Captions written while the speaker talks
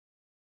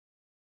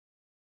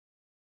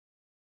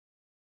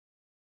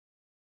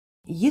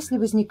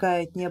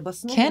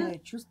Can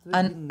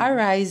an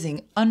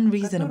arising,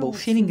 unreasonable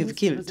feeling of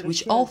guilt,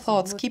 which all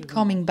thoughts keep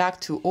coming back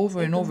to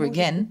over and over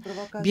again,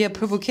 be a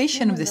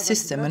provocation of the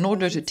system in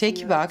order to take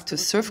you back to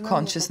serf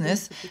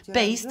consciousness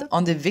based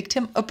on the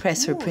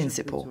victim-oppressor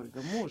principle?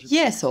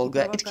 Yes,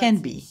 Olga, it can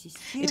be.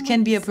 It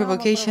can be a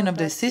provocation of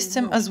the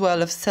system as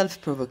well as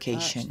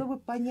self-provocation.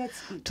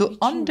 To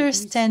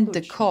understand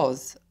the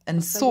cause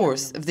and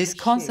source of this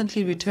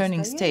constantly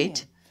returning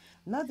state,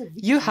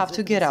 you have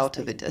to get out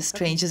of it, as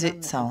strange as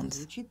it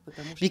sounds,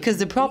 because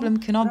the problem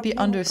cannot be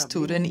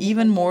understood, and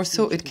even more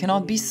so, it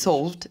cannot be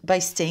solved by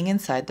staying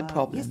inside the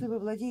problem.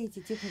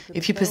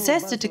 If you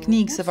possess the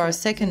techniques of our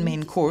second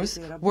main course,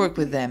 work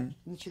with them.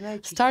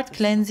 Start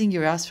cleansing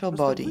your astral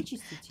body.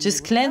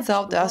 Just cleanse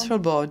out the astral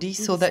body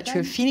so that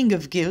your feeling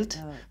of guilt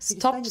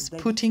stops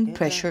putting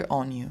pressure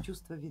on you.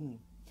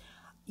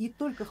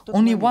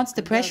 Only once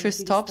the pressure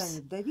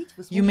stops,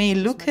 you may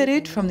look at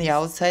it from the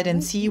outside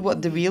and see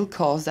what the real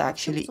cause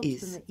actually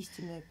is.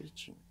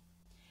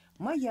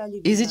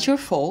 Is it your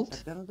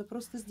fault?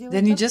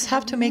 Then you just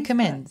have to make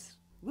amends,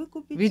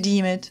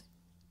 redeem it,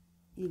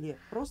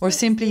 or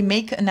simply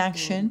make an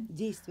action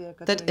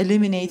that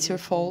eliminates your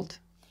fault.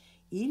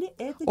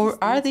 Or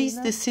are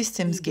these the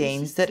system's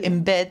games that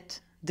embed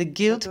the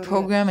guilt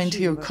program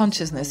into your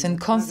consciousness and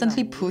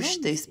constantly push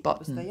this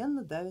button?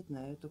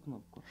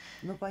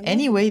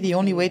 Anyway, the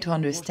only way to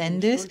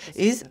understand this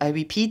is, I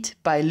repeat,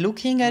 by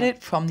looking at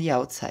it from the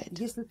outside.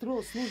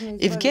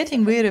 If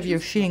getting rid of your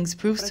feelings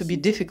proves to be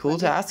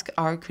difficult, ask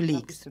our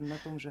colleagues,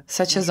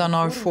 such as on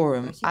our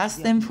forum.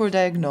 Ask them for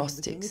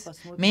diagnostics.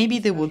 Maybe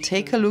they will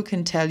take a look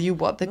and tell you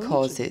what the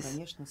cause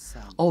is.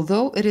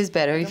 Although it is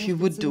better if you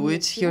would do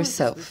it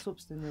yourself,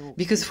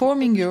 because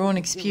forming your own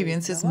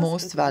experience is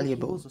most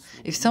valuable.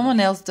 If someone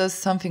else does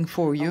something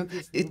for you,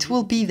 it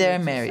will be their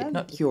merit,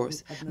 not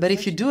yours. But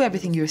if you do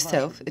everything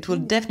yourself, it will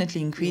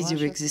definitely increase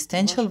your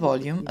existential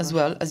volume as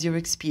well as your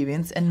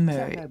experience and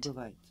merit.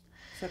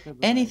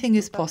 Anything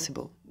is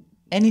possible.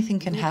 Anything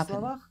can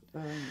happen.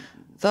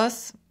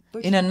 Thus,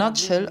 in a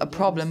nutshell, a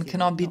problem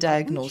cannot be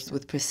diagnosed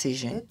with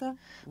precision.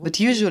 But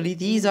usually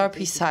these are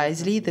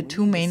precisely the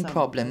two main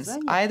problems,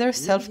 either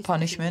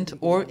self-punishment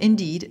or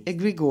indeed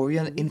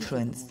egregorial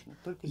influence.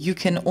 You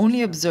can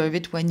only observe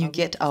it when you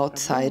get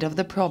outside of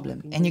the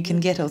problem, and you can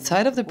get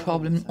outside of the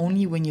problem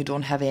only when you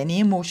don't have any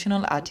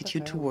emotional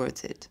attitude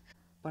towards it.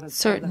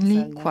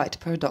 Certainly quite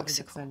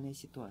paradoxical.